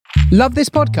Love this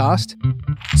podcast?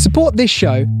 Support this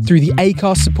show through the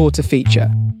Acast supporter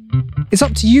feature. It's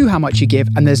up to you how much you give,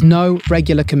 and there's no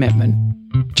regular commitment.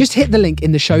 Just hit the link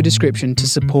in the show description to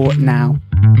support now.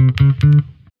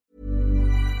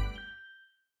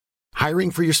 Hiring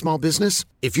for your small business?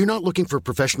 If you're not looking for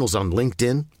professionals on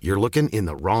LinkedIn, you're looking in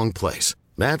the wrong place.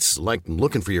 That's like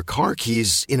looking for your car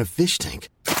keys in a fish tank.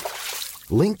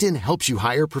 LinkedIn helps you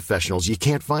hire professionals you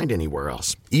can't find anywhere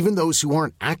else, even those who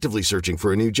aren't actively searching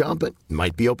for a new job but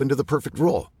might be open to the perfect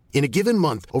role. In a given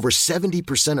month, over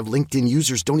 70% of LinkedIn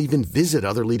users don't even visit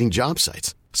other leading job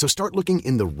sites. So start looking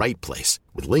in the right place.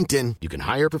 With LinkedIn, you can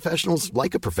hire professionals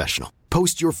like a professional.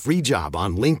 Post your free job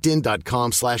on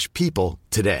linkedin.com/people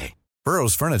today.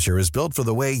 Burrow's furniture is built for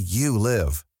the way you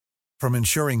live. From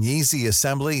ensuring easy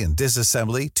assembly and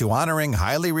disassembly to honoring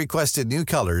highly requested new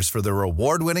colors for their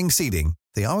award-winning seating,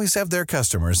 they always have their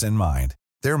customers in mind.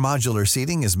 Their modular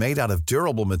seating is made out of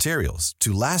durable materials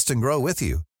to last and grow with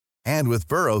you. And with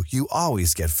Burrow, you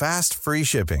always get fast, free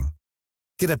shipping.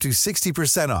 Get up to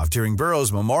 60% off during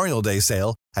Burrow's Memorial Day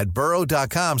sale at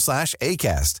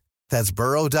burrow.com/ACAST. That's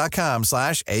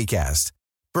burrow.com/ACAST.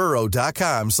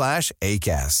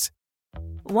 burrow.com/ACAST.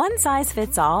 One size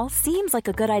fits all seems like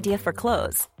a good idea for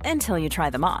clothes until you try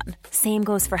them on. Same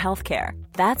goes for healthcare.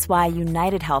 That's why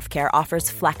United Healthcare offers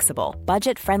flexible,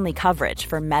 budget-friendly coverage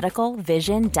for medical,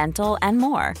 vision, dental, and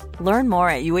more. Learn more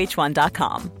at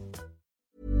uh1.com.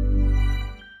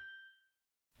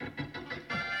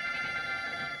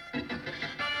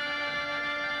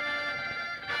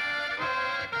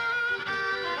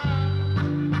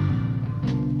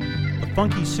 The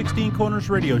Funky 16 Corners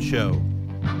Radio Show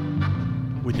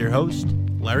with your host,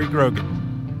 Larry Grogan.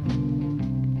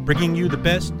 Bringing you the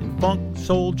best in funk,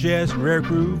 soul, jazz, and rare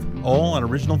groove, all on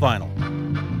original vinyl.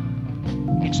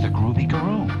 It's the Groovy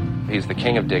Guru. He's the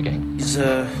king of digging. He's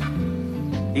the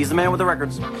man with the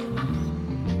records.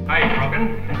 Hi, Grogan.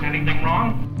 Anything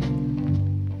wrong?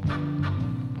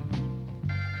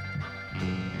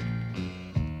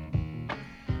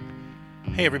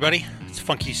 Hey everybody, it's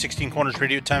Funky 16 Corners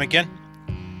Radio time again.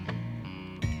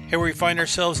 Here we find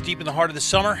ourselves deep in the heart of the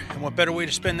summer, and what better way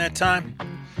to spend that time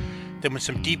than with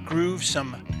some deep grooves,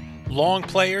 some long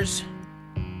players,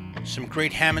 some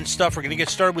great Hammond stuff. We're going to get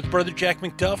started with Brother Jack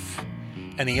McDuff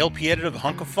and the LP edit of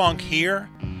Hunk of Funk here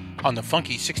on the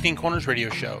Funky 16 Corners Radio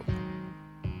Show.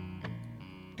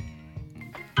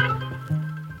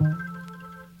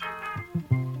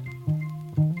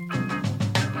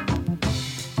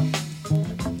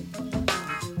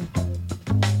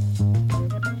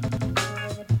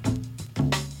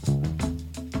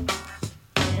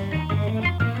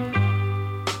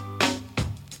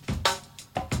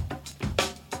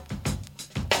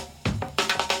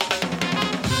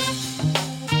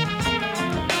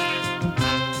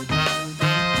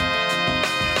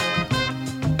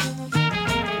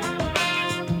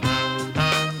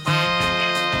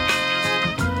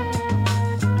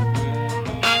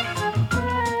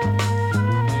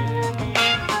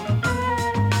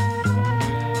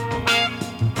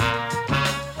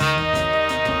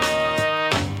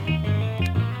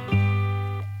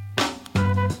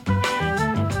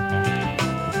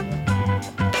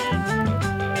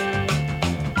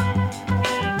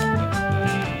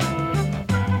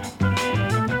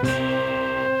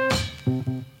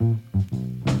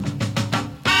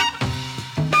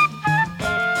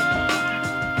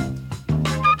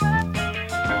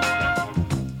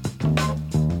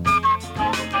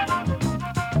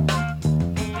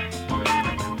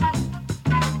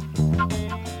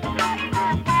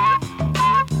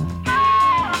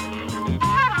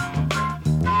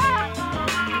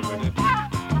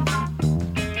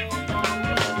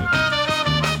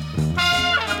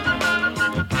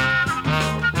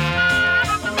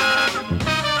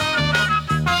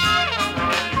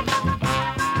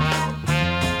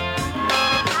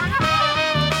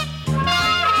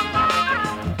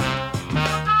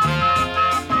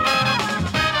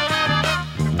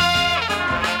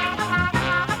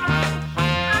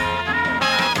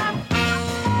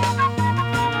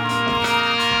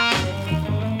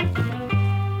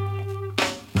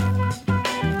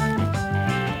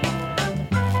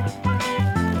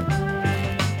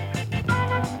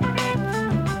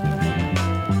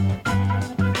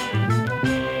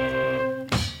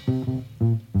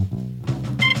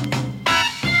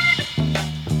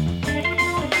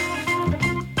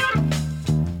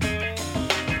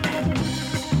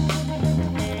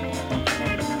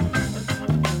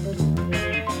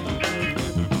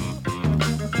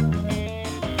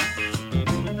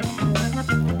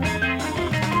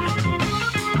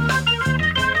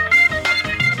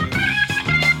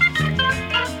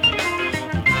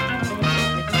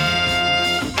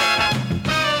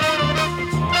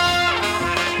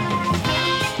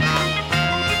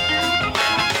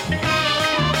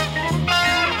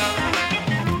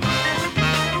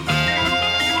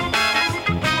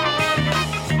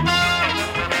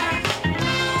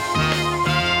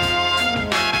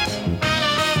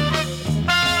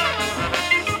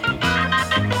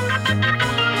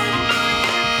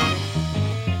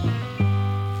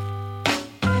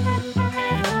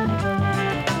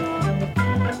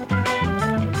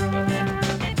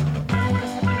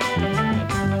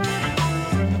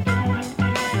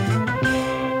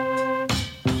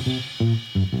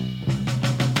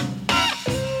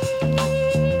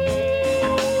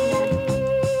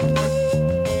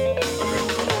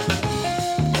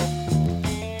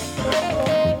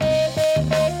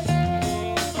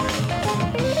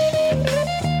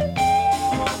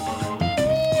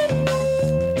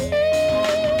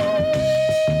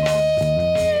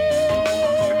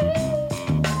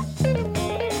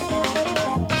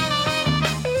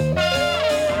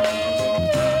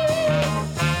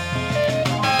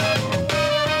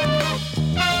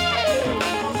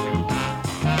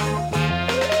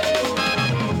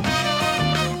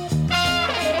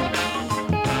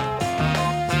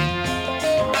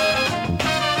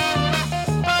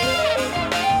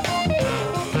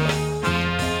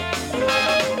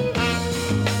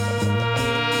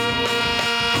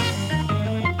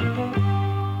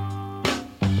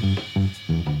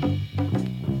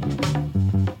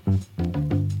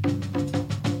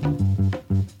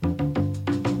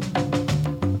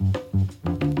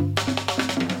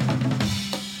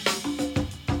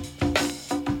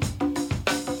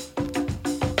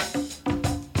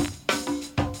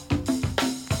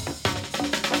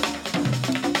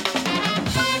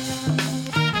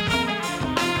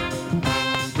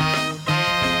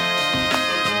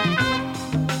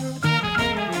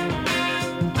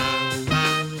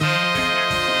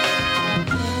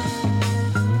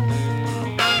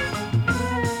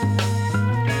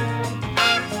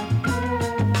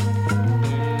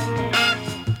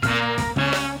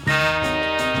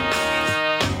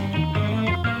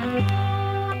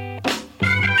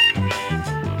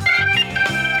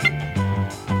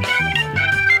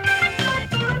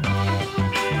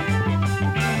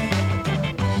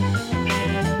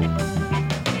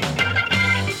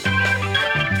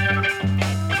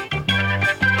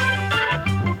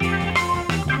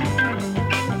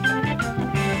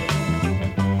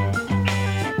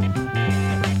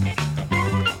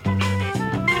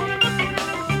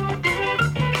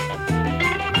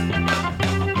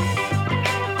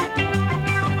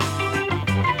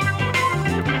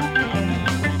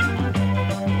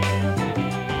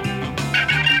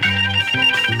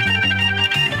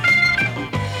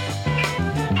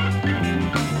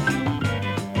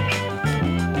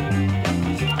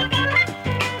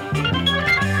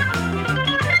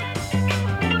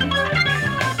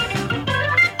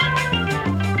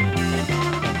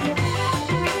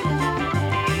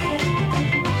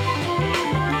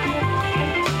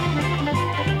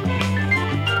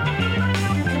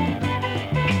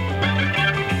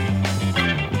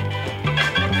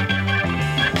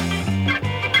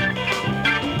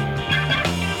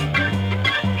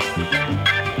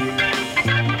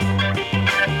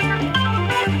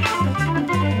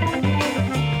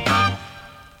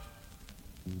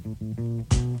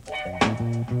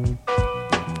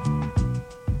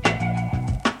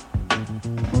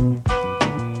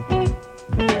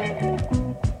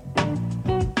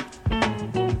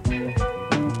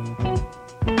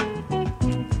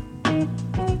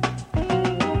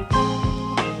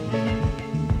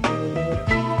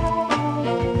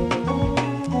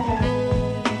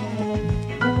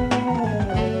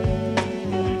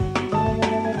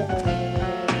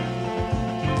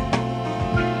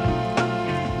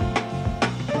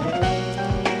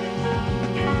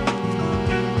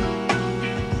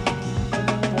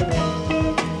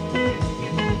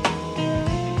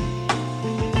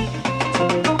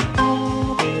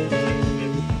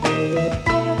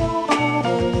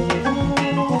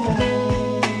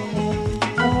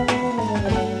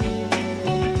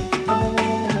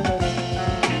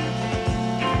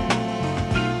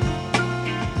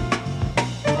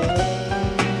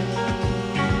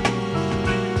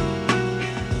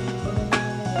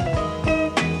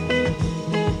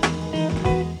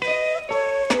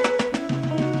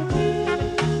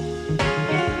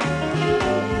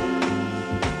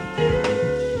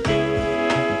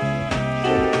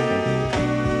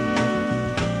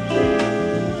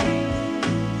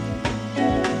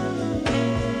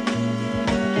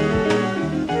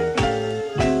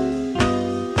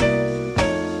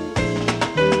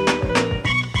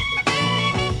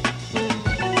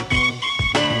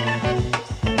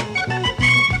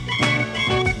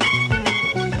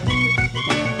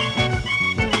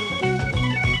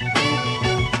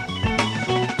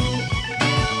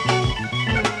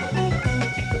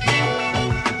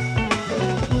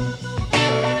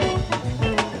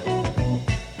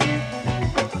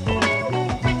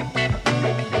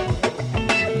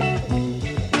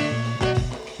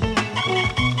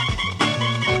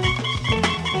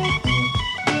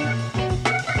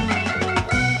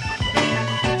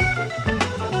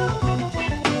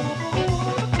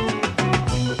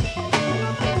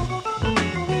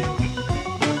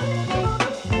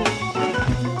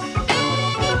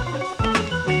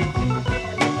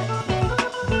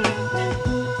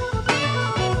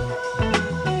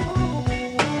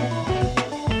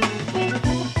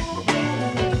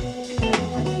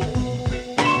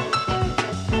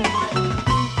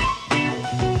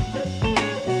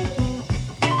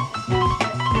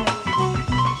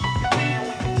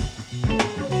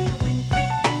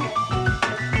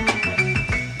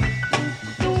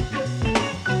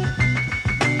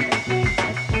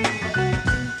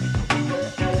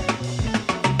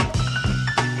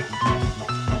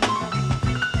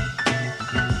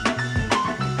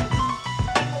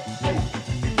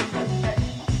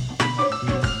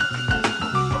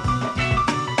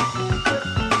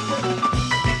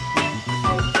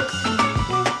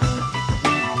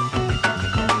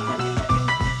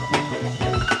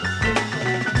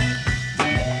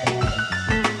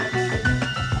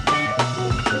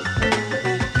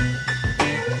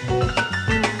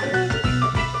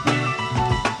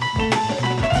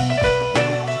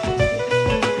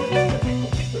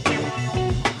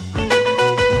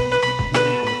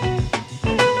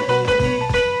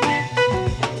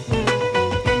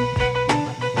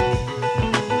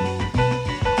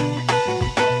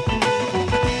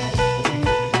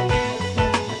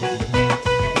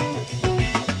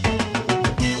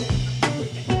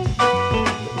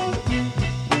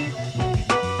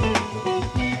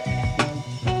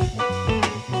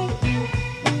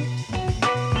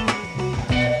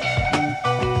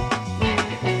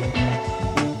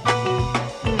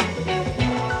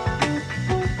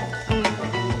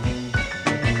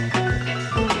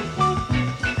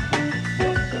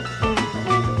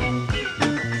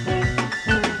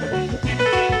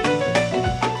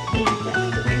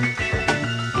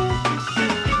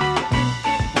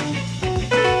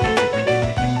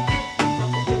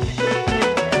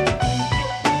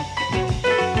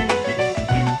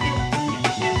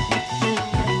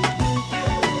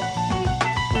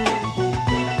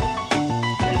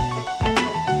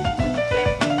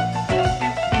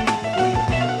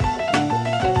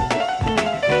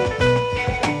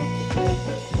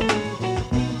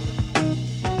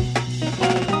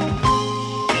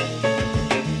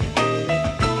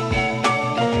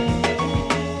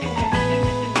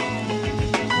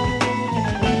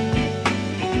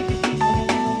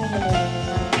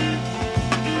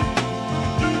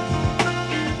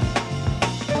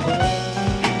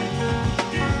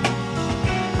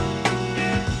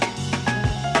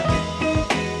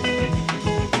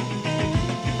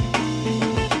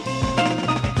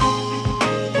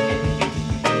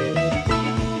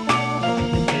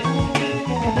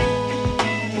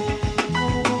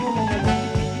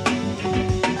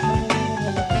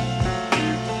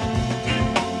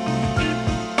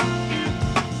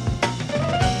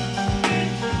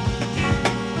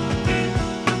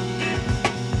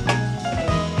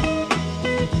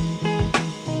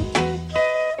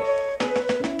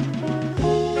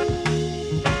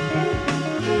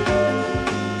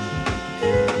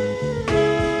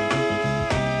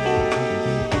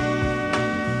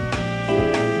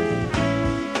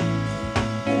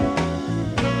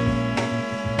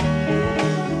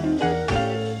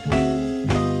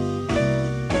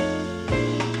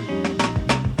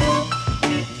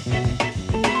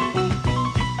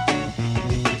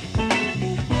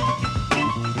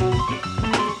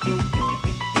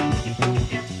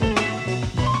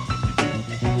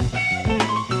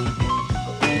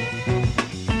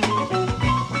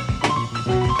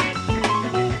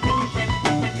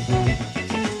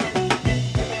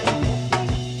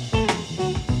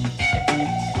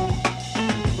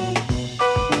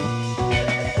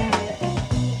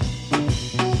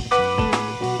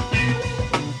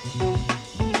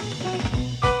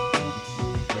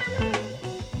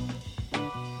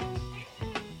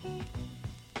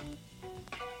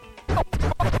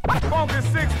 funky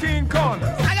 16 corners.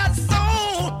 I got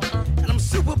soul, and I'm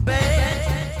super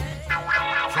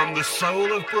bad. From the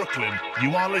soul of Brooklyn,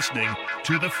 you are listening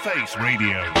to The Face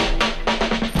Radio.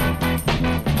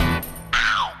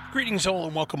 Greetings all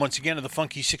and welcome once again to the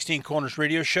Funky 16 Corners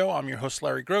radio show. I'm your host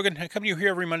Larry Grogan. I come to you here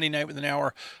every Monday night with an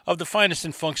hour of the finest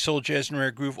in funk, soul, jazz, and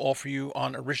rare groove, all for you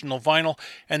on original vinyl.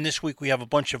 And this week we have a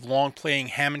bunch of long-playing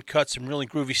Hammond cuts and really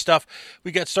groovy stuff.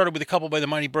 We got started with a couple by the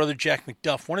mighty brother Jack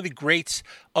McDuff, one of the greats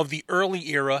of the early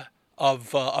era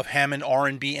of Hammond,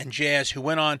 R&B, and jazz, who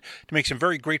went on to make some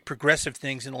very great progressive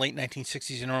things in the late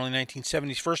 1960s and early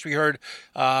 1970s. First, we heard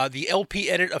the LP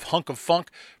edit of Hunk of Funk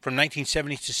from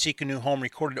 1970s to Seek a New Home,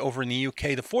 recorded over in the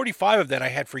UK. The 45 of that I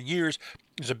had for years.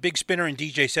 It was a big spinner in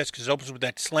DJ sets because it opens with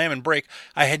that slam and break.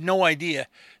 I had no idea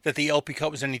that the LP cut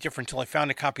was any different until I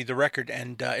found a copy of the record,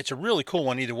 and it's a really cool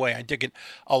one either way. I dig it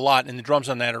a lot, and the drums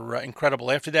on that are incredible.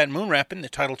 After that, Moon Rappin', the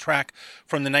title track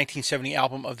from the 1970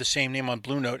 album of the same name on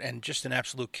Blue Note, and just an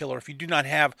absolute killer. If you do not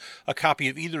have a copy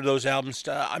of either of those albums,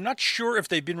 I'm not sure if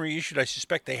they've been reissued. I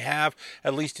suspect they have,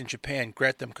 at least in Japan.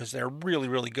 Get them because they're really,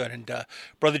 really good. And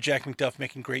brother Jack McDuff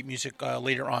making great music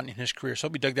later on in his career. So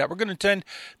hope you dug that. We're going to end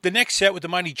the next set with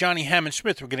the mighty Johnny Hammond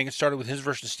Smith. We're going to get started with his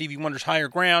version of Stevie Wonder's Higher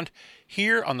Ground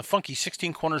here on the Funky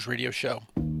 16 Corners radio show.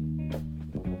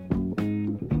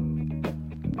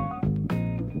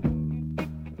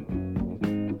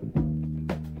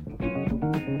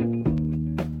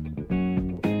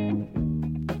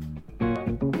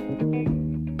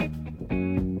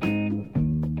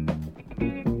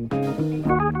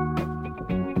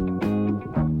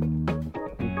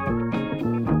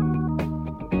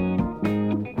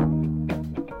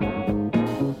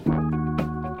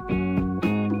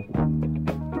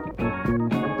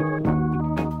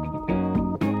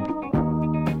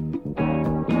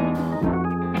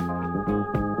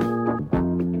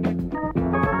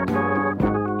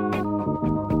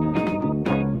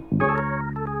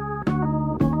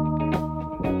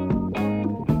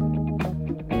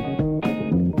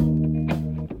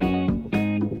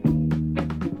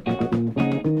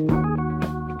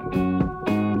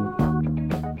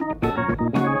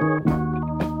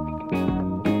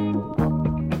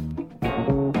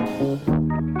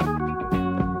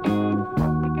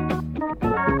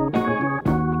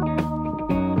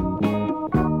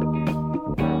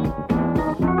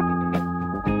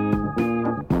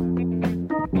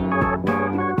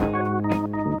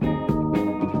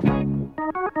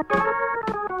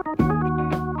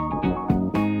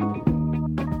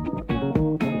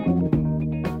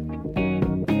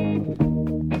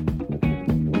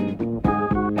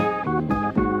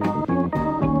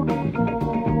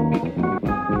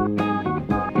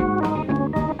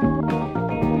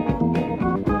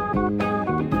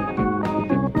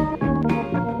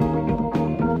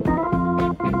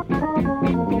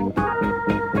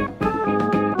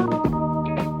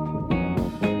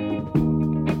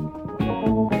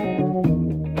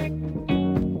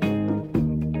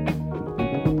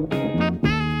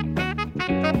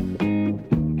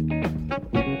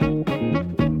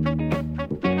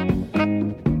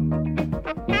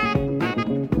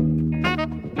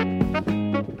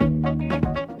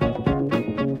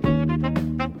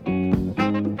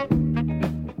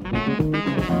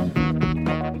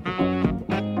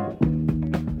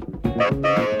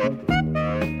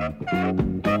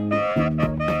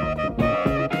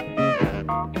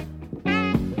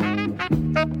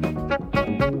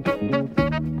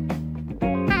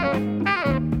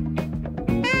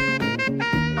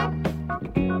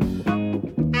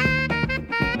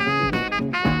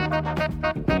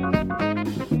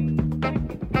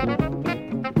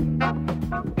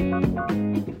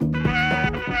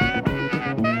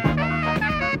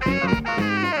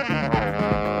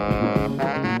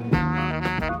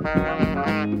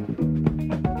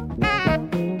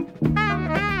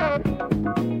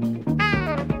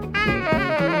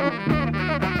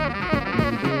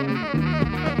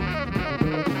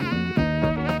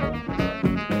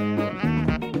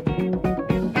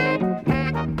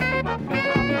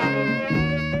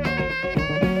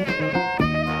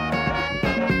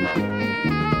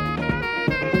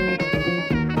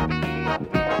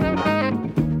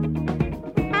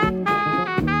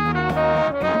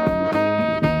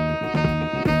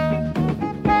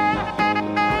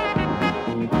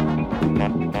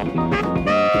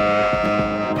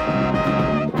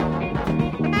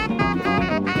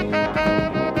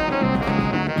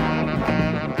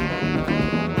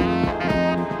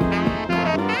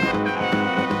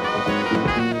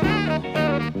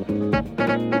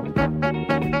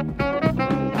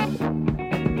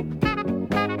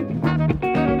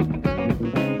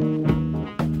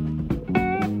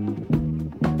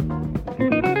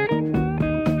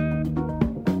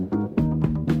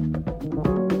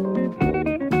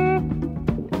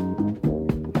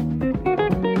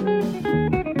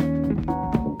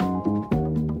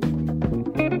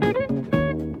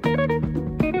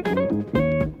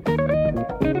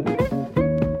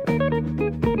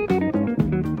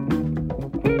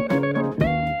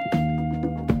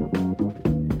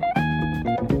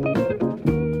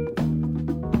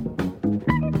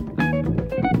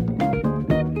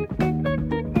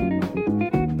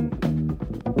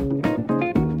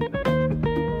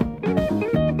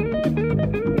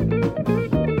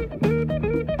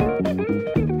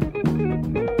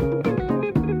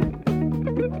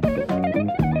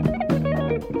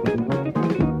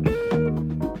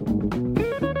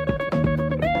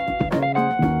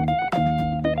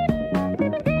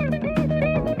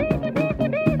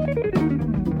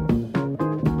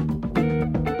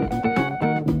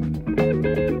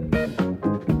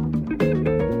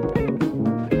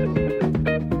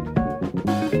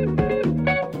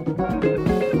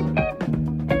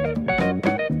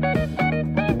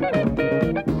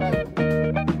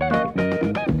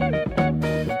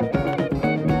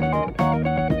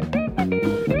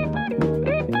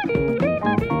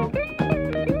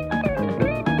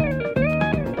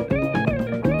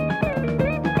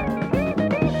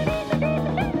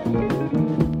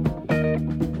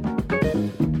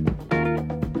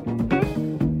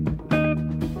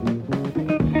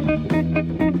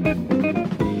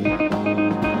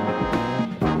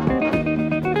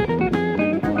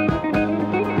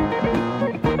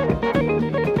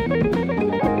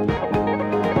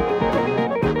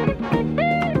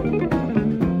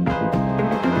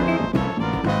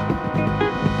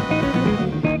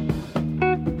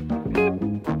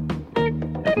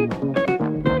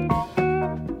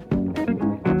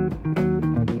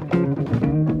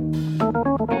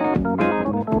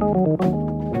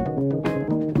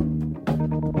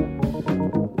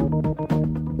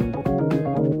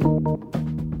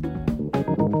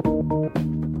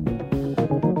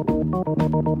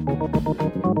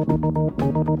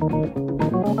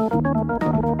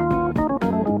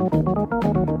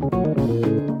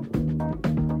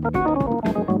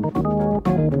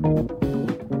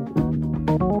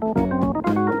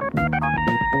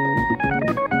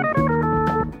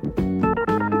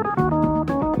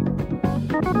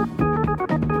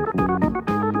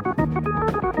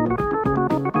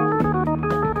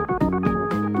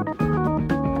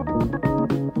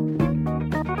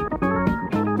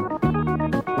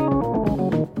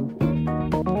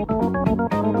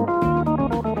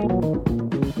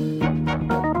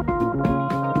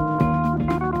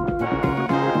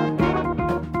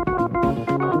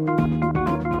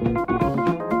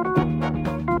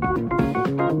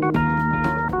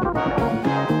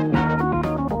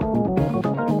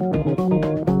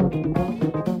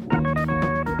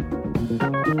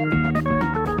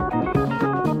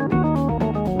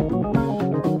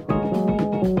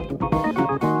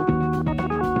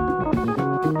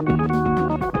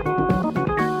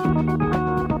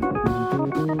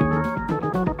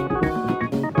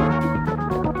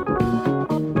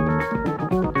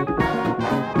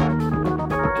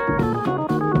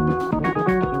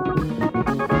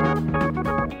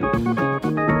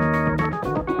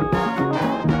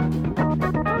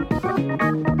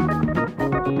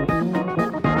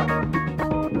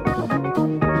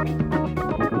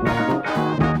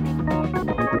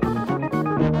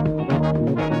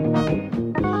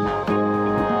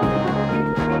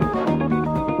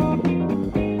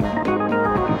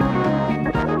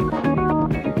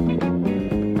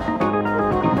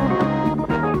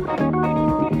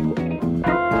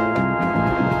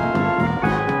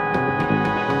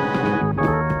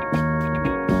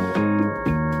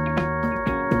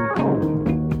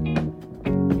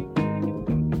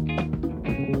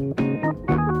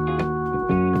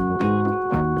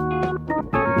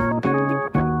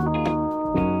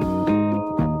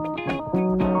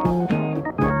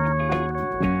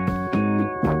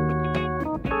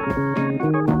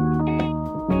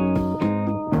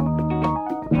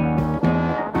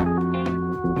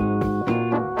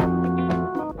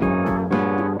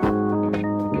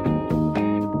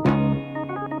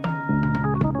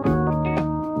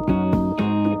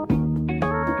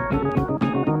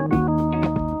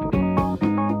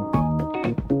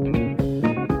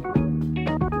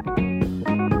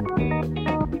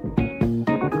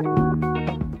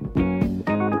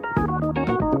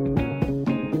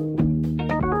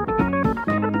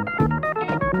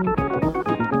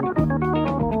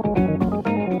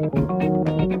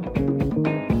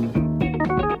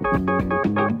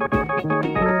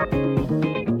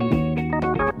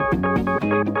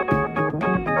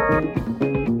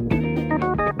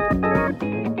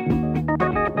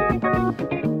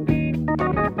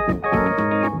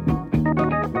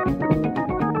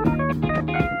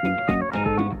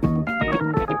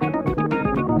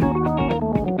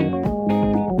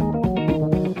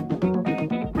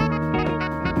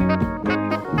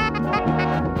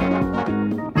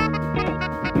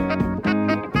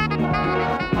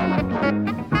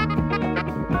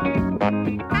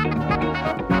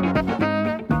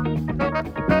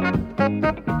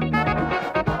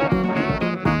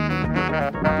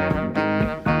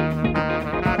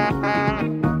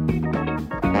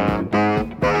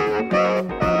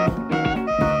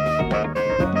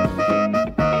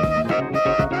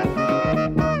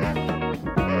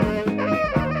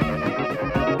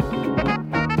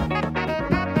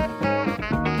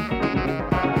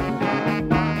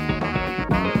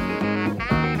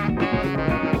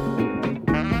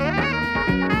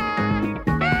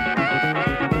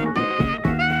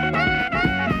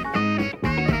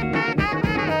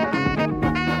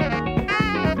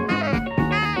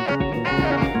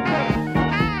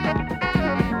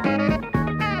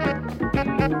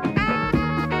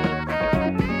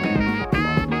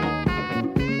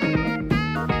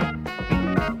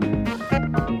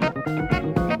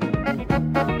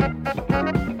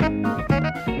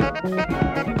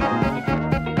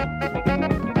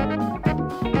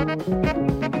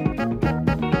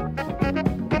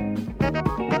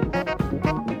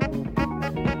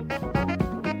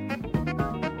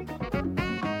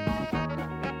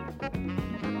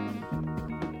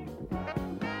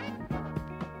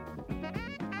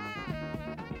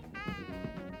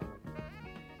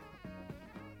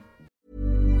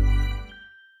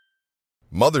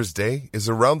 Mother's Day is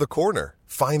around the corner.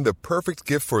 Find the perfect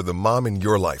gift for the mom in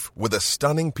your life with a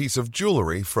stunning piece of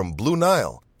jewelry from Blue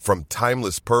Nile. From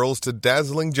timeless pearls to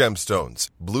dazzling gemstones,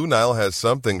 Blue Nile has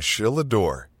something she'll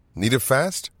adore. Need it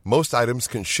fast? Most items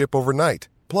can ship overnight.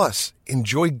 Plus,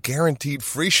 enjoy guaranteed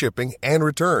free shipping and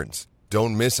returns.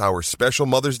 Don't miss our special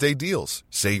Mother's Day deals.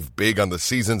 Save big on the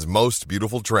season's most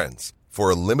beautiful trends.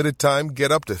 For a limited time,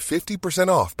 get up to 50%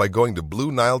 off by going to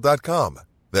BlueNile.com.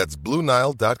 That's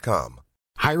BlueNile.com.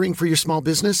 Hiring for your small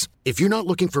business? If you're not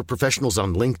looking for professionals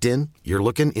on LinkedIn, you're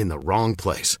looking in the wrong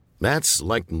place. That's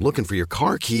like looking for your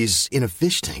car keys in a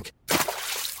fish tank.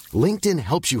 LinkedIn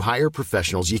helps you hire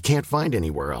professionals you can't find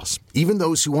anywhere else, even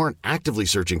those who aren't actively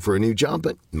searching for a new job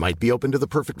but might be open to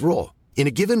the perfect role. In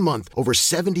a given month, over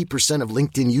 70% of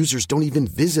LinkedIn users don't even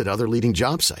visit other leading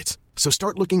job sites. So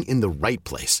start looking in the right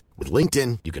place. With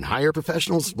LinkedIn, you can hire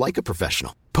professionals like a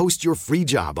professional. Post your free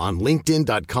job on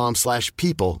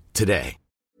linkedin.com/people today.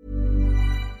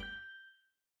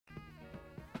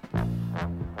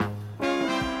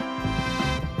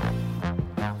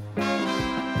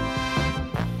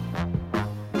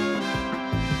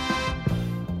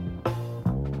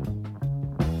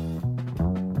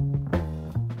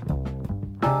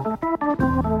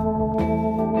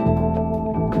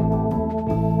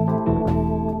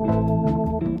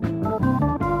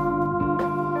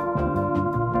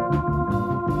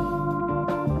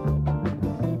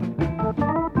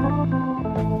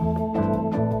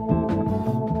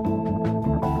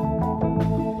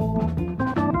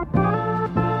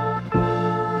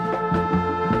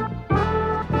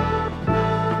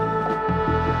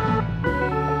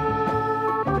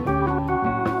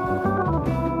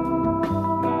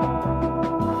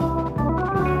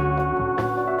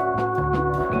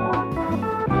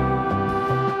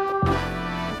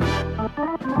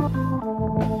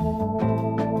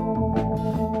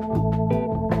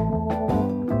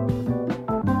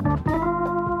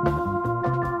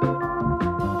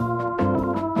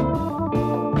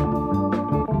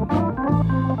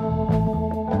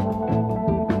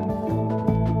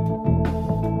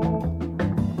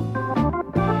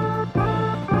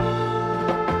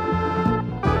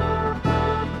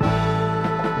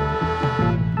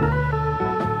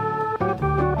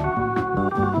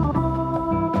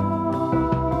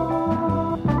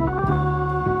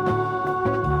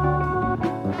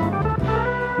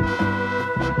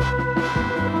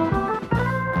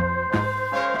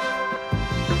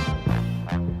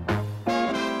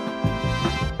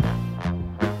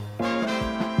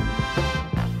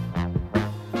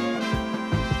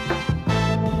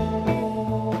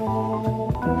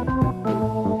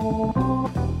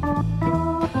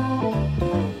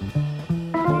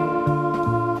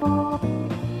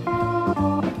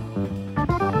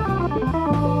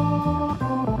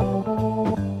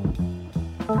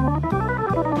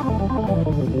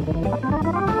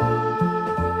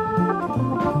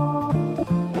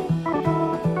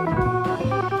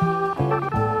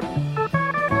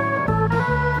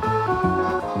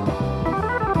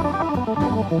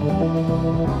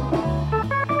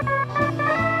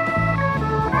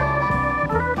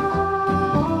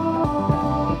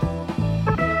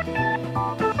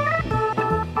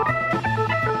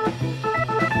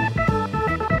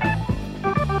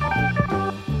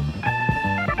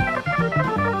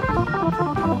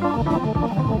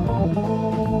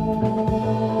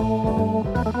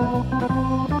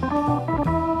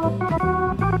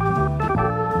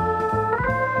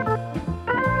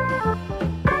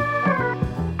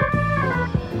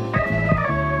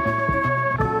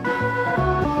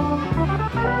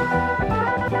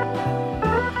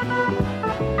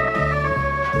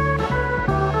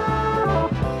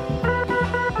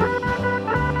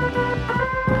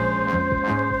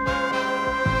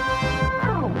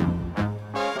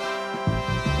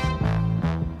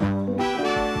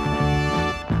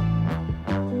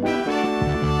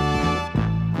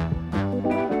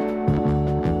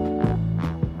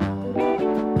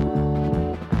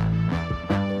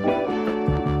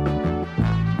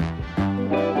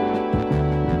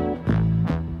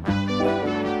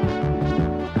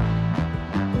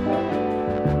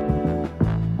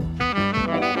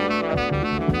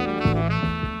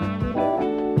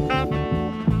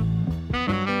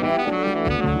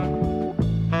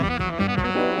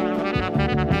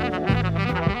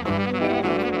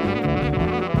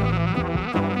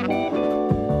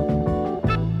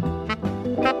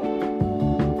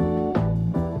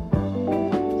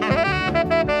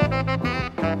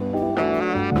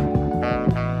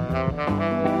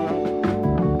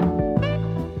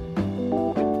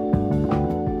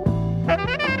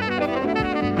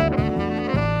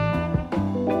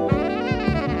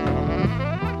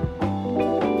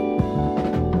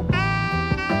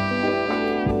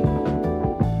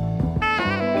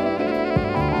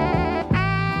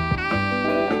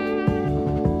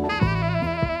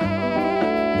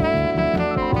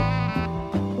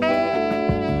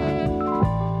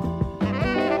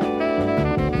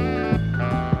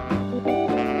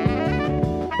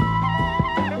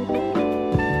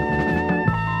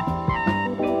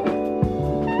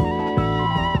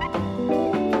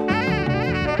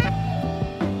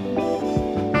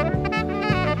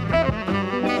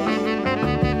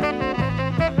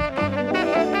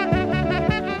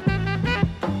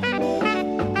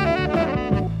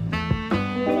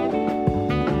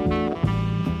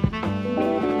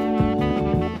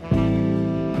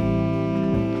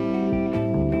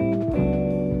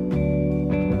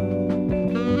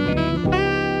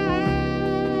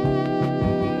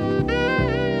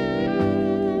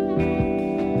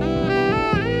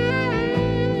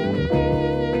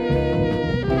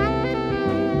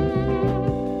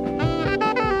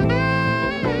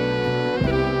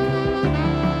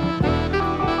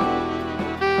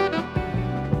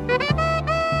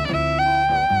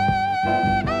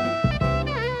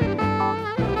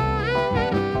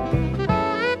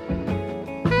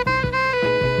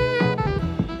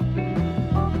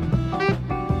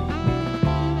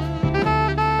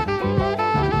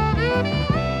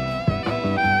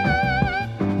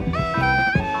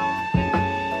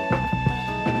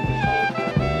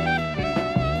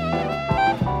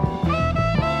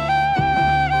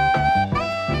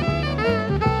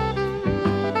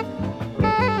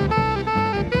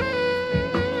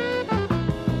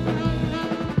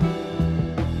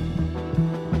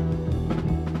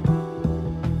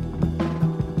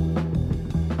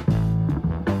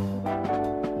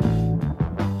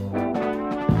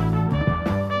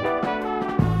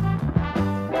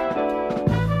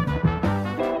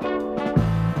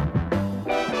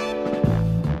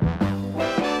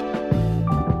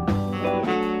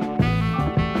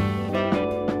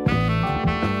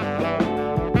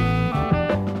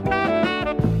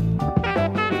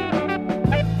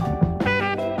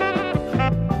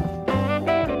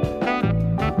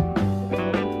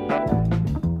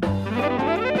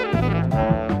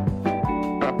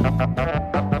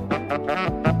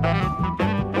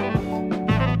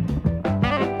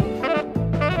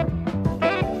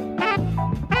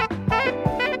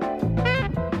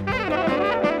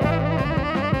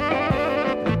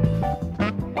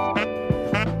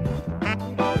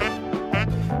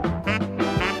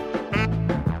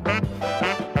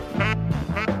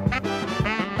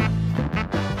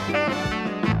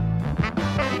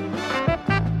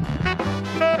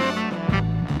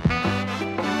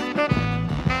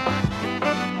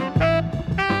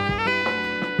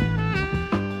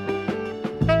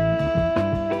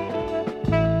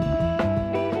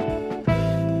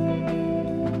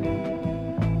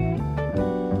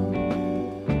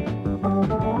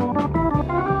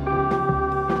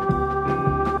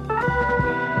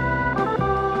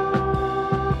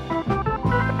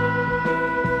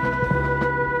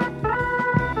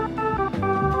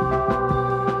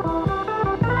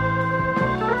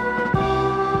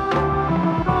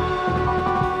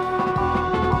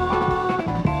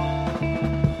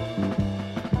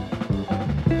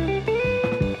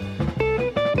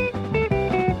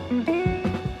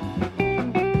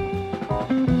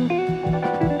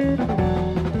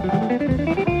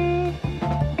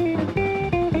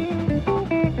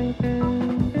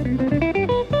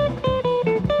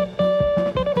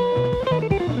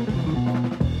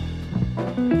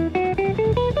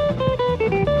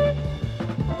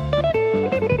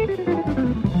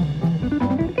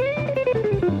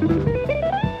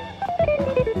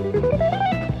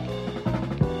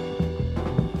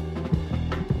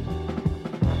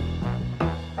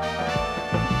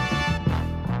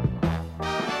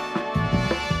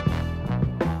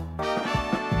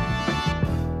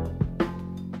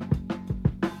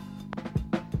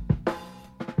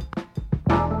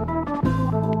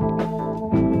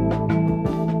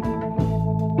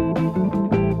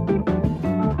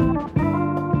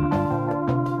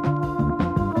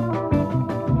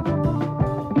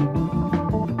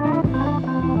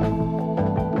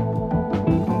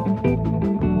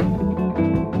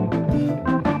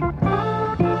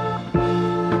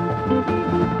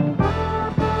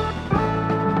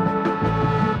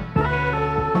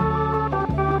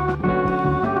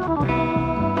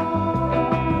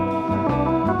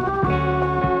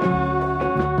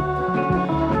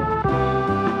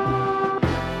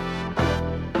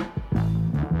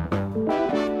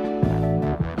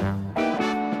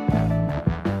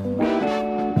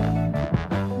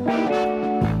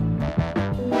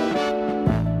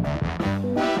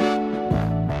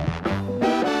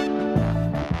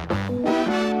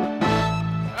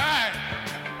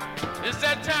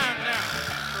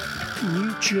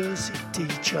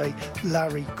 DJ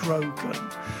Larry Grogan,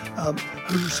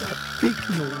 who's a big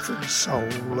Northern Soul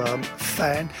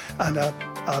fan and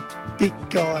a big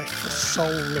guy for soul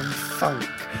and funk,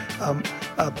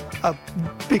 a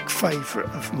big favourite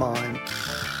of mine.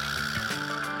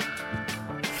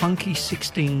 Funky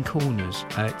 16 Corners.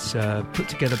 It's put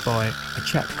together by a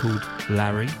chap called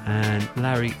Larry, and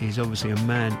Larry is obviously a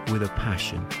man with a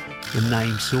passion. The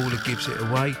name sort of gives it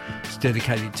away. It's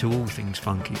dedicated to all things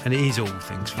funky, and it is all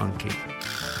things funky.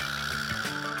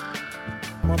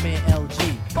 My man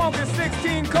LG. Funky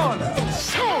 16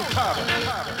 Corners.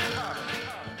 Showtime.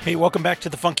 Hey, welcome back to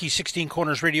the Funky 16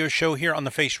 Corners radio show here on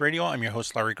The Face Radio. I'm your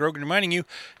host, Larry Grogan, reminding you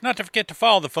not to forget to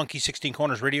follow the Funky 16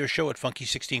 Corners radio show at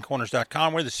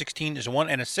funky16corners.com, where the 16 is a 1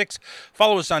 and a 6.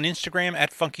 Follow us on Instagram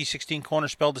at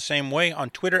Funky16Corners, spelled the same way, on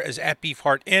Twitter as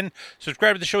 @BeefHeartN.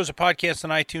 Subscribe to the show as a podcast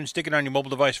on iTunes. Stick it on your mobile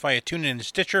device via TuneIn and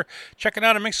Stitcher. Check it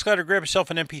out on Mixcloud or grab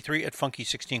yourself an MP3 at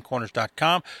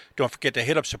funky16corners.com. Don't forget to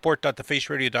hit up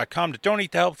support.thefaceradio.com to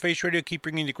donate to help Face Radio keep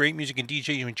bringing the great music and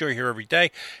DJ you enjoy here every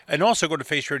day. And also go to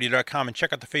faceradio.com and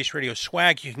check out the Face Radio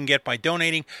swag you can get by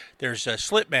donating. There's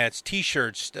slip mats,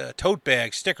 t-shirts, tote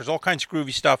bags, stickers, all kinds of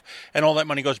groovy stuff, and all that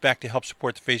money goes back to help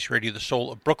support the Face Radio, the soul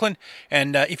of Brooklyn.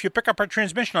 And if you pick up our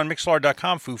transmission on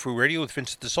Mixlr.com, Foo Foo Radio with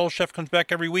Vincent the Soul Chef comes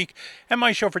back every week, and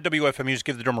my show for WFMU's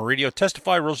Give the Drummer Radio,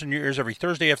 Testify, rolls in your ears every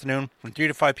Thursday afternoon from 3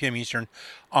 to 5 p.m. Eastern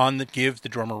on the Give the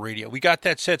Drummer Radio. We got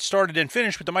that set started and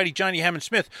finished with the mighty Johnny Hammond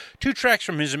Smith, 2 tracks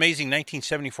from his amazing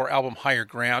 1974 album Higher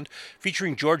Ground,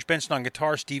 featuring George Benson on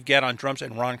guitar, Steve Gadd on drums,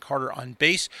 and Ron Carter on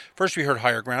bass. First we heard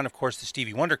Higher Ground, of course, the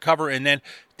Stevie Wonder cover, and then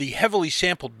the heavily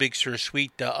sampled Big Sur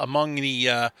Suite. Among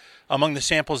the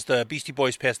samples, the Beastie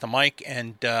Boys passed the mic,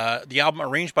 and the album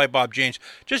arranged by Bob James.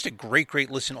 Just a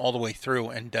great listen all the way through.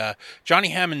 And Johnny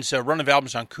Hammond's run of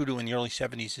albums on Kudu in the early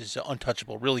 70s is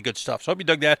untouchable. Really good stuff. So I hope you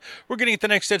dug that. We're going to get the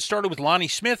next set started with Lonnie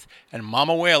Smith and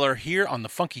Mama Whaler here on the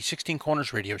Funky 16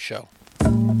 Corners radio show.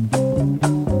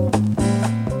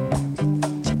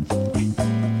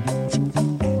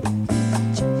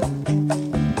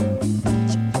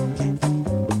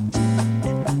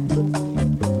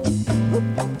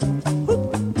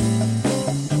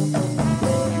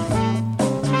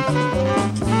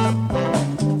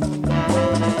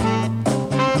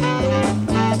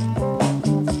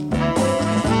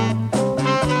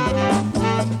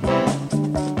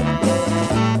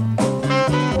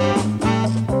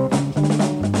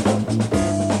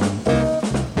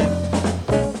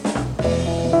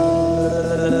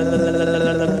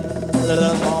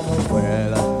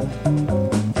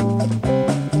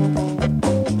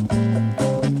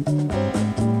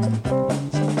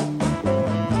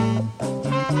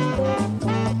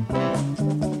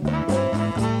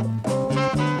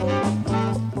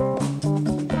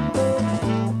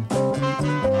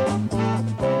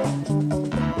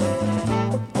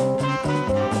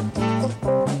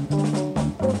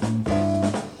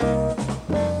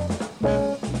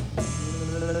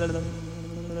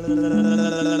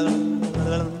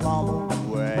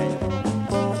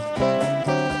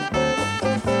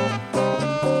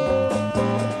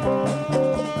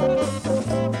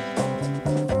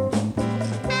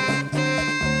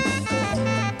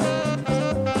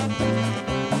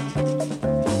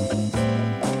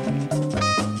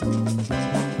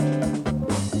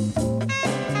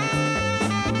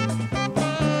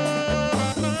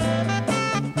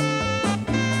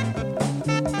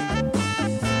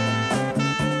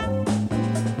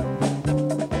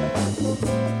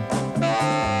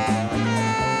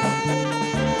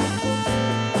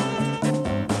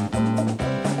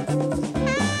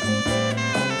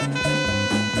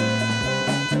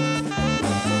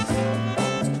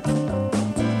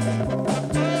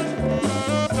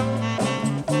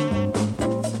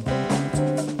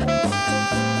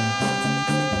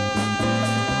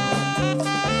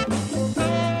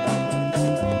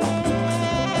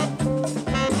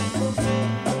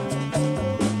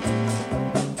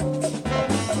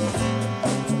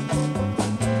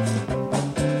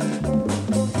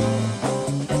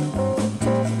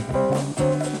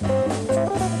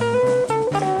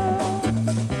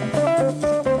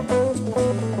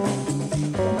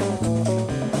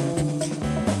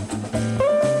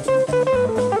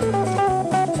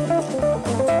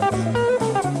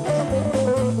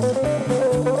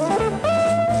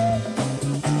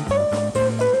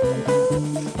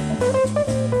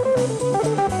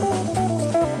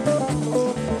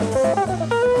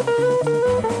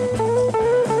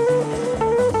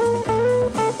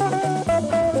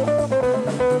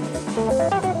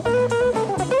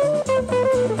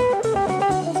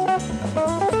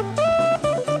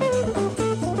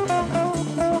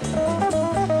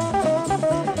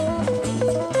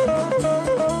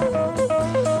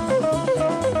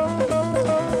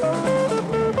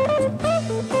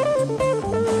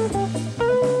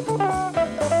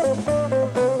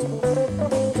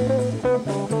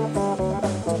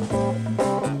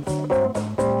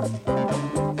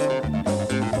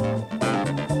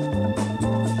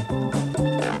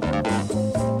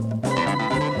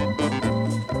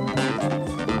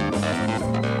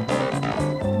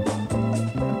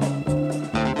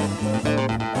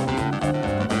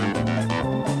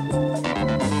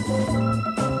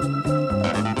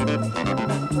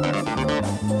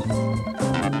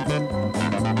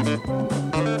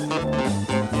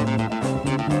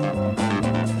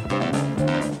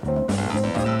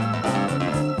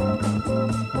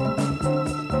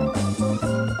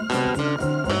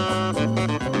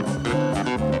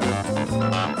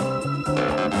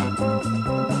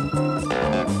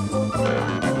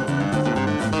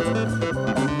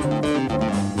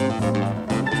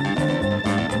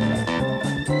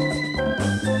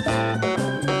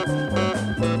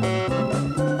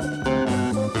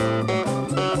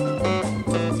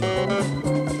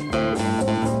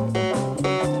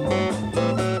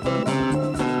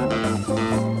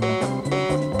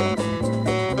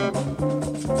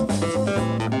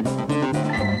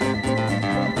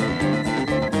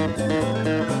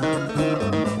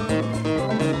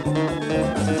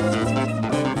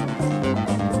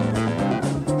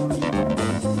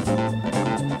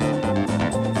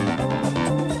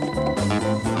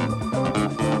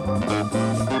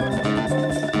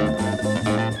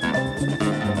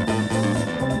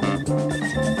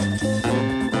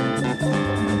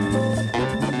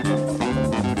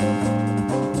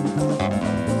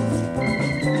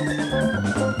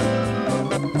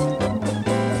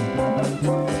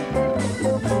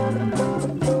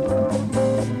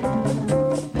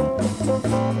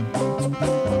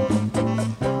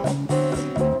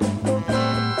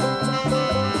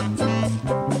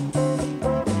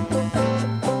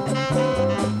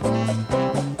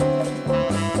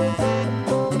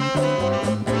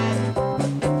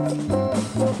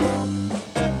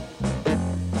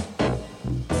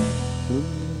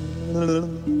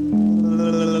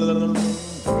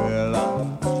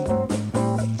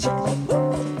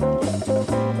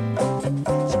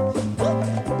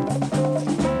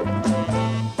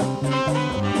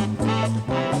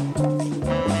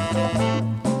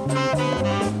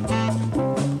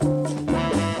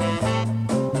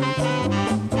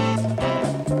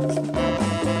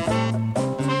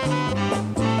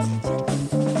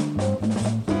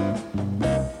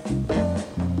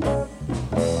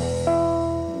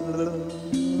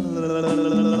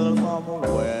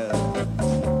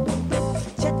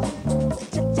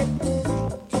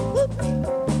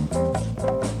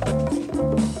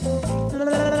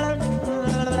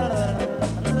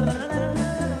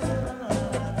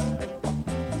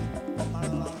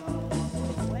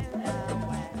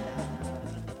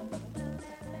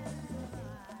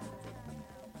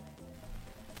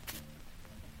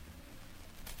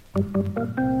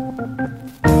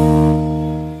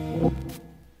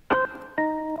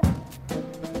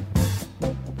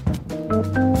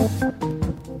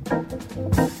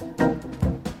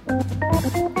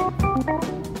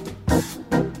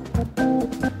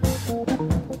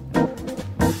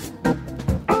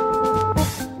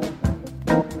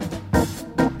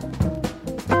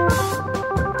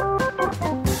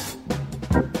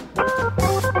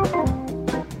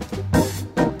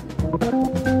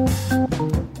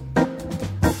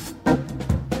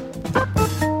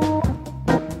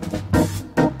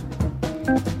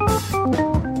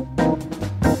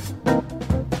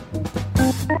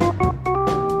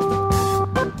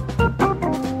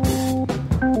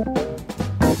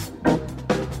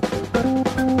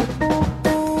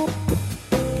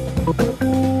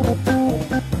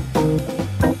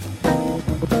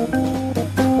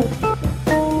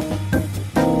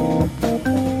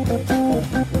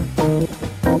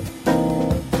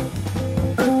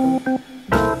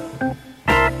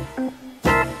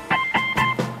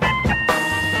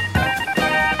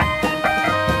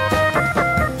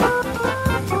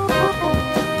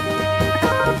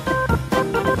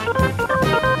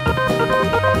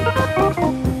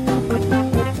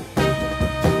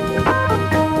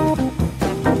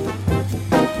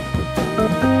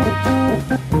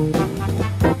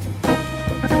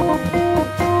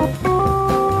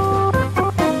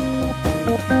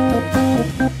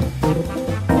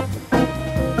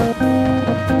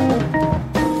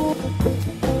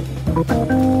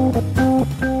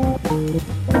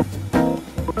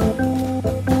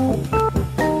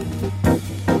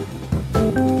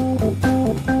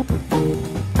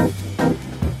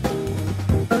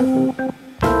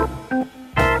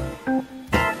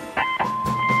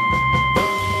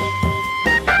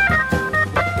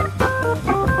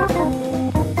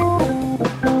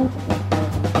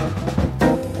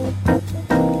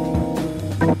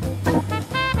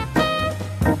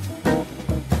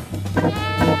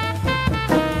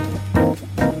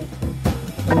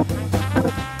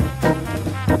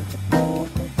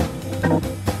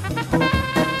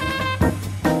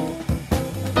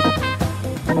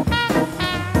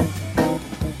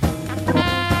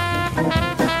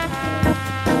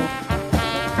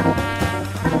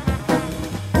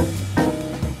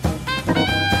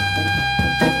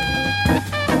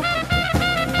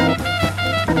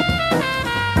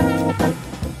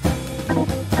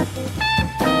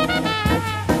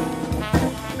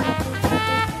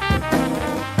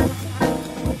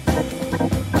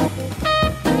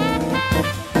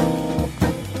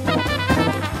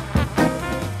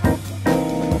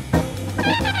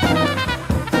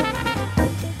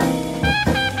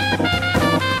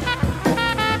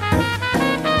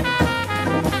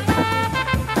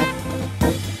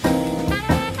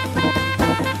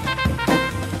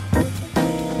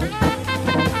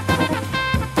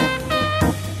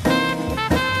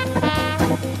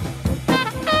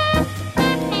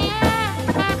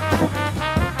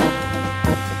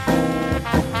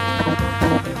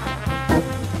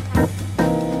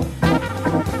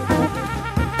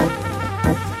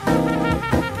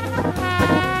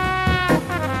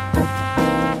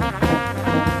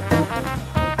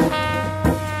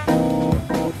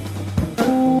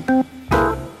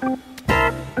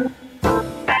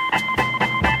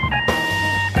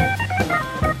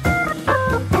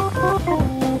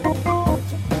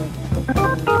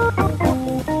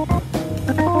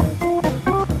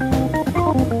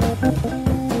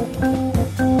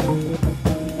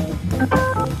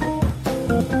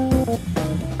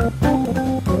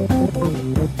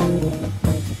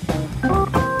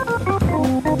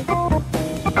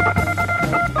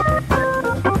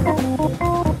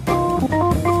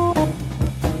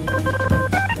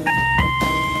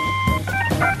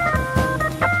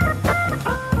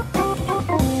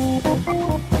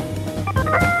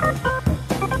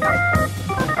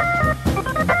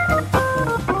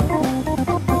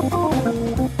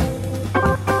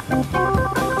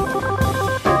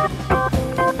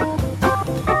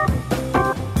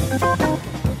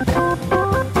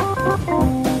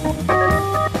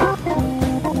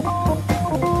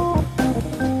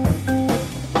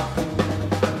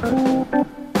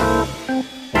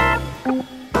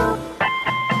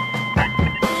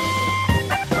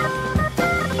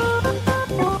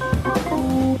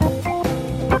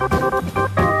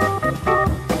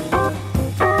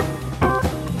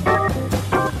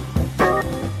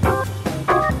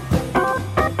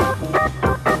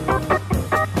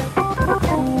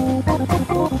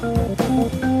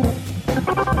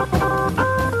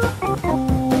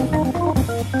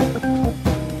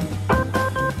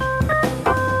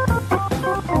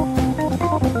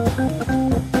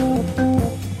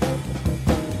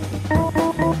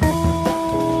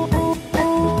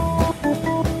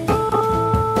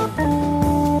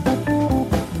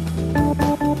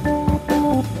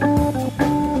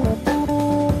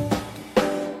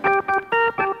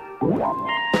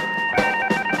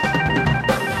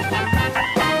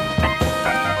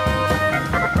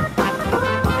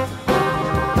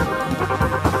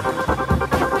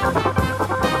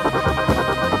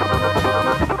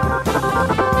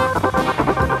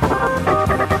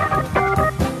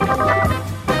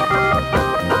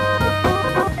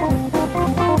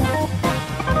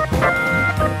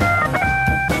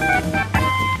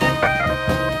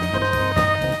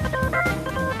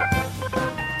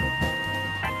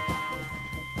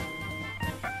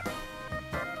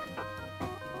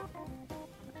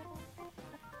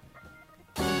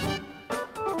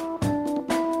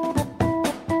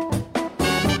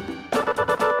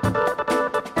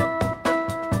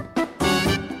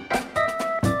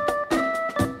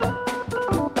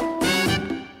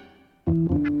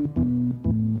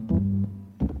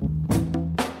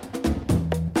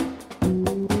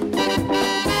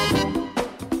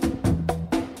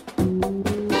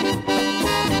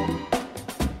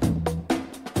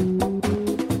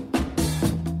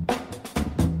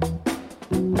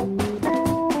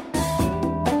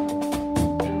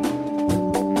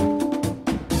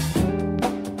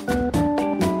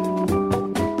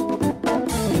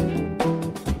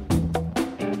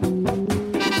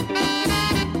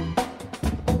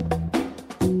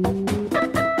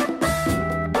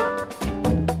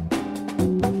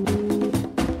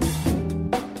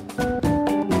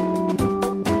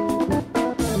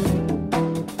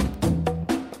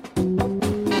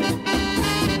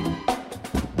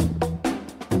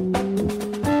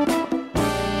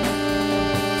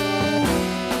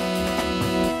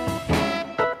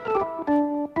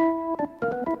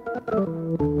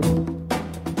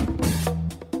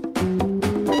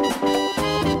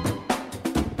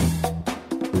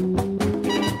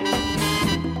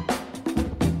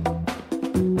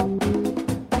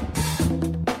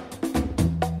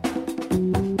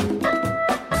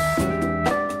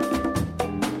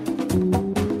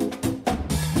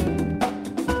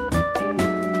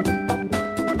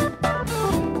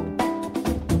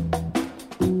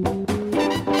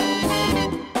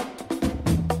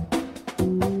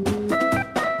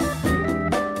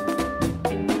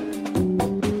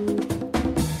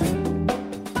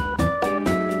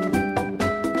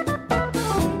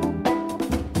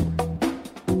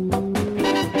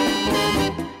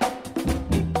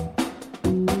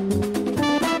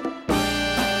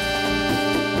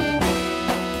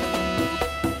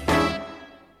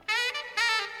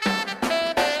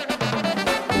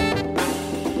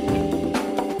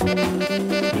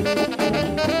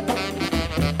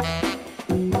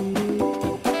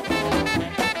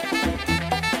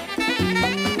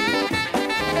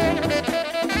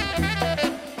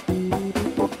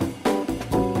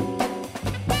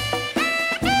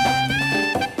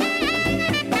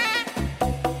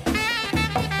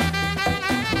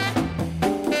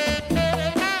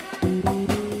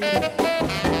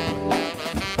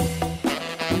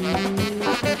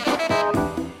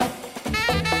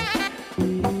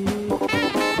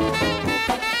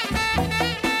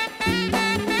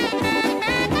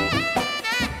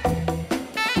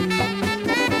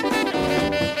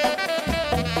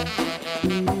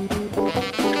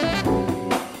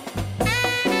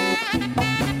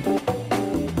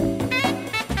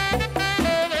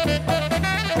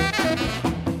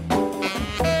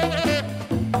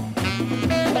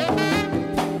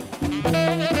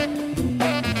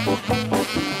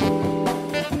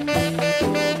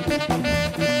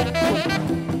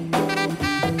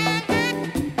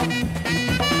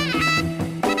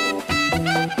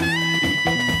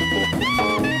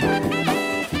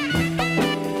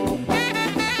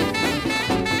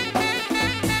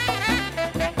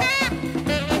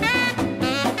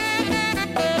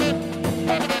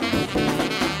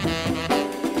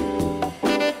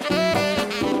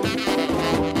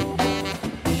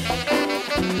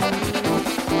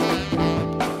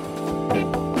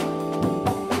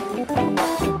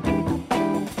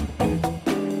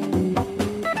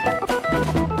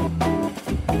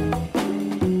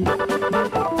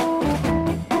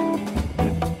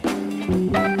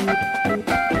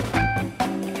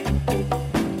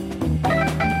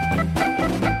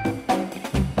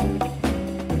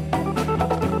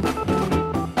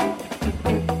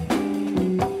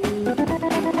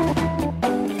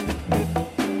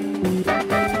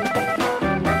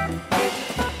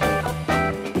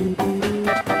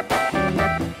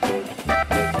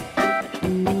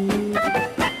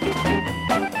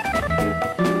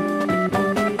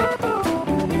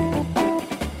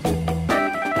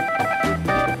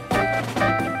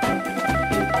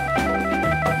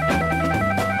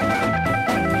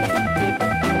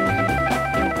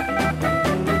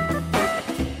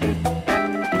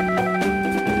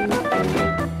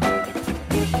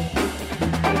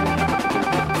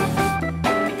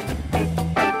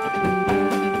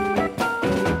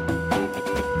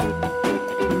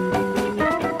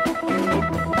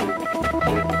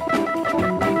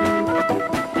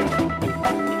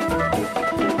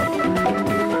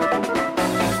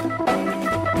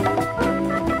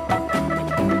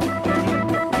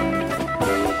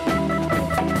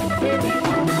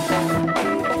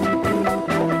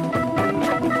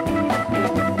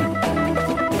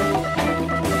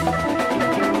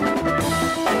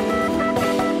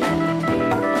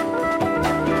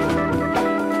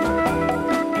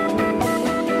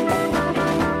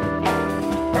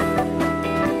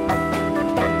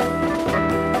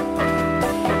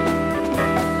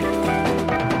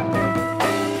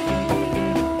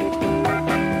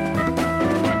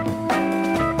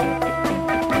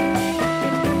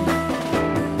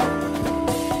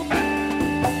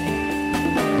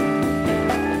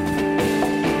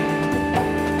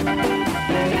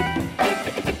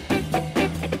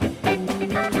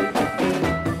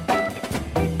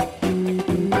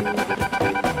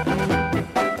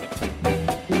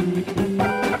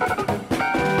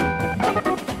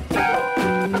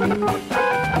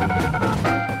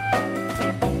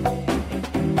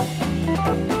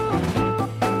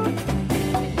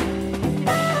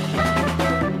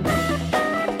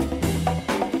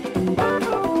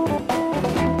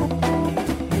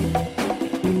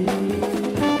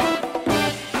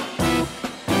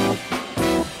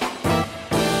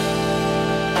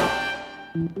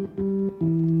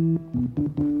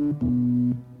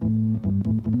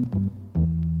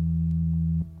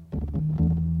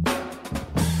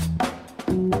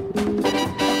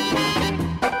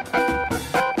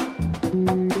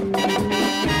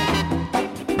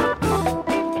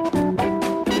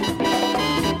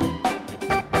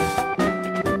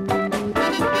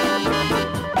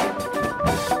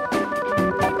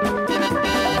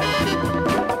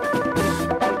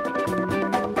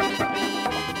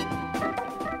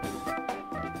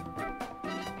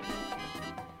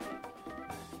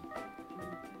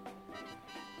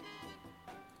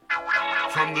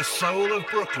 soul of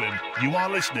Brooklyn, you are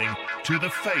listening to The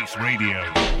Face Radio.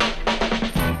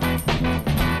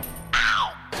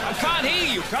 I can't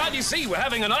hear you. Can't you see? We're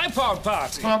having an iPod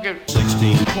party. I'll get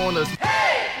 16 corners.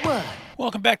 Hey! What?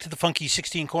 Welcome back to the Funky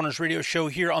 16 Corners radio show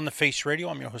here on The Face Radio.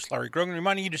 I'm your host, Larry Grogan,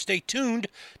 reminding you to stay tuned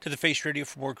to The Face Radio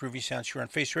for more groovy sounds here on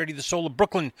Face Radio, the soul of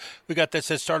Brooklyn. We got that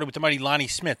set started with the mighty Lonnie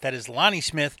Smith. That is Lonnie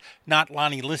Smith, not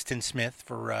Lonnie Liston Smith,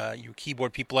 for you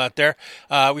keyboard people out there.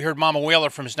 We heard Mama Whaler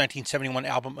from his 1971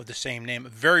 album of the same name.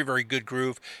 Very, very good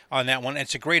groove on that one. And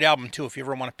it's a great album, too. If you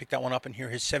ever want to pick that one up and hear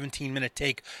his 17-minute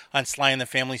take on Sly and the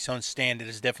Family Stone's Stand, it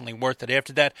is definitely worth it.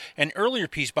 After that, an earlier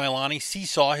piece by Lonnie,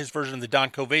 Seesaw, his version of the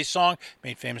Don Covey song,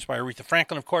 made famous by Aretha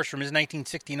Franklin, of course, from his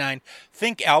 1969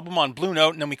 Think album on Blue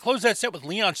Note. And then we close that set with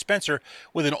Leon Spencer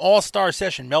with an all-star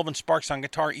session. Melvin Sparks on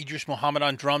guitar, Idris Muhammad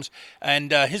on drums,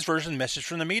 and his version, Message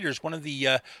from the Meters, one of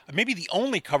the, maybe the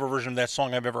only cover version of that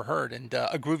song I've ever heard, and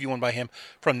a groovy one by him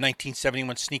from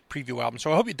 1971 Sneak Preview album.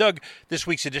 So I hope you dug this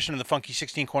week's edition of the Funky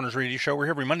 16 Corners radio show. We're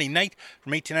here every Monday night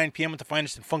from 8 to 9 p.m. with the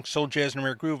finest in funk, soul, jazz, and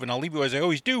rare groove. And I'll leave you as I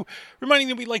always do, reminding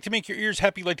you that we like to make your ears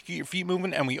happy, like to get your feet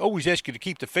moving, and we always ask you to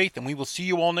keep the faith, and we will see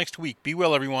you all next week. Be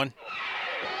well, everyone.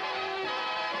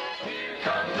 Here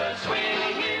comes the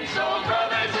swinging soul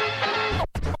brothers.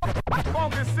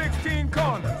 Funky 16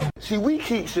 Corners. See, we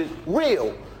keeps it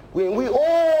real. We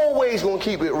always gonna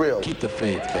keep it real. Keep the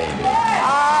faith, baby.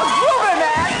 Groovy,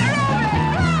 man.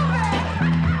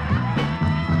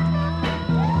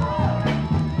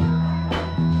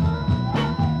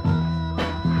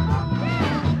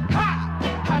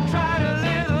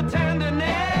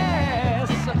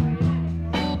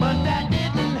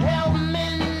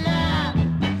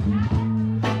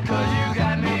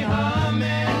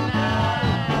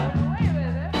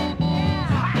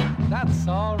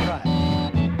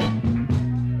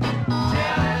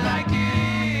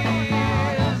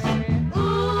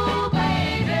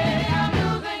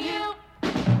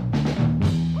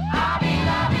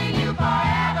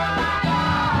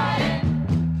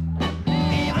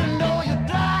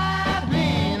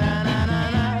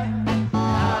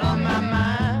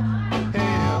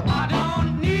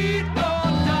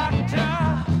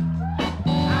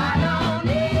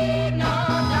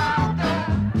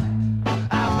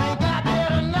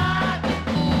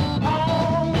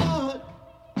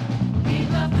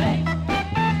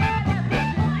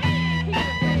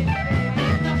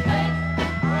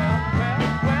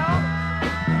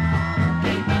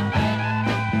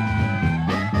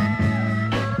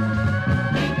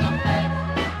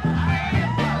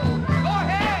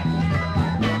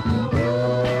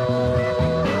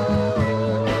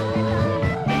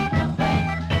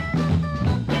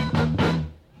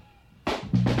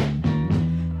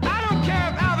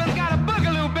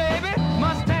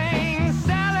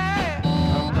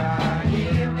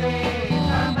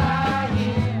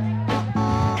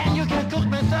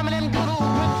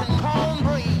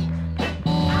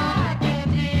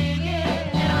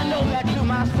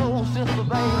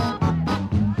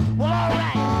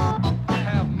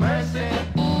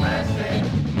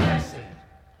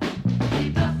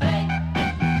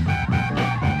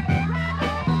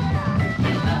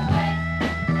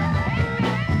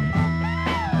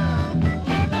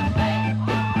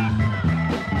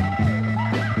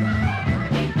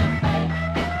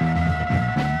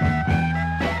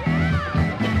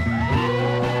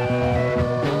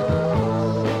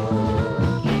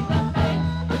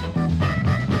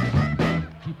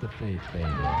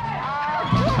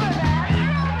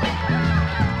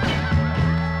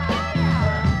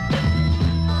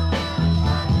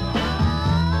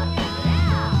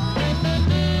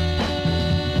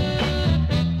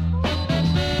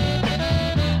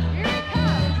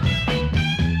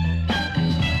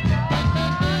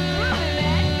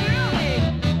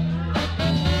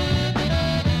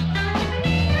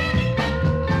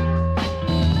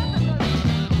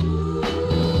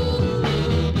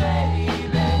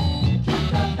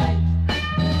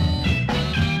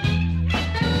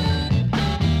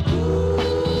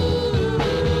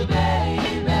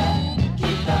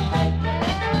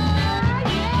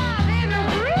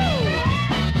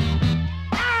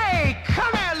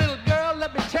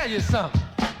 Something.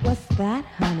 What's that,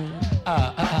 honey?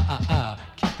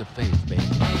 Keep the faith, baby.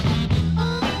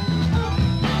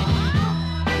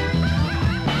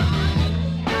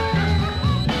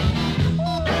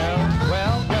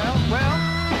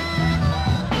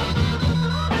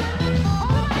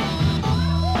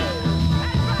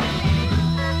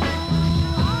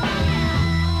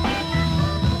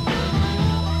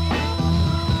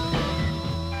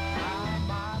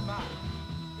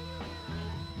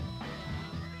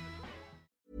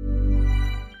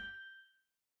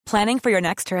 Planning for your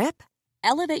next trip?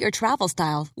 Elevate your travel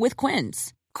style with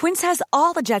Quince. Quince has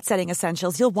all the jet-setting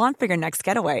essentials you'll want for your next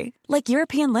getaway, like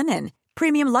European linen,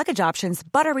 premium luggage options,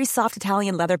 buttery soft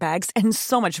Italian leather bags, and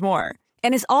so much more.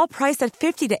 And is all priced at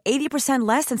 50 to 80%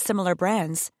 less than similar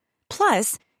brands.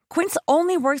 Plus, Quince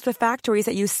only works with factories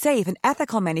that use safe and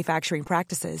ethical manufacturing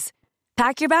practices.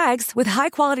 Pack your bags with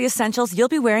high-quality essentials you'll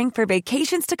be wearing for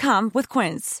vacations to come with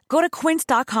Quince. Go to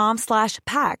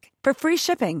quince.com/pack for free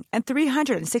shipping and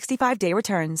 365-day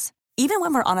returns. Even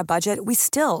when we're on a budget, we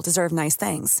still deserve nice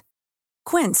things.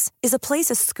 Quince is a place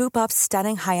to scoop up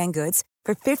stunning high-end goods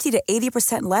for 50 to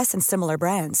 80% less than similar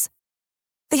brands.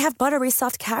 They have buttery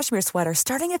soft cashmere sweaters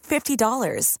starting at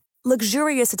 $50,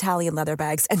 luxurious Italian leather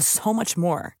bags, and so much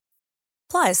more.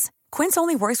 Plus, Quince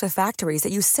only works with factories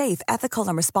that use safe, ethical,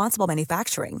 and responsible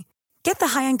manufacturing. Get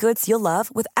the high-end goods you'll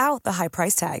love without the high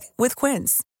price tag with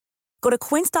Quince. Go to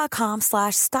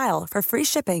quince.com/style for free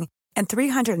shipping and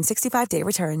 365-day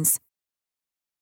returns.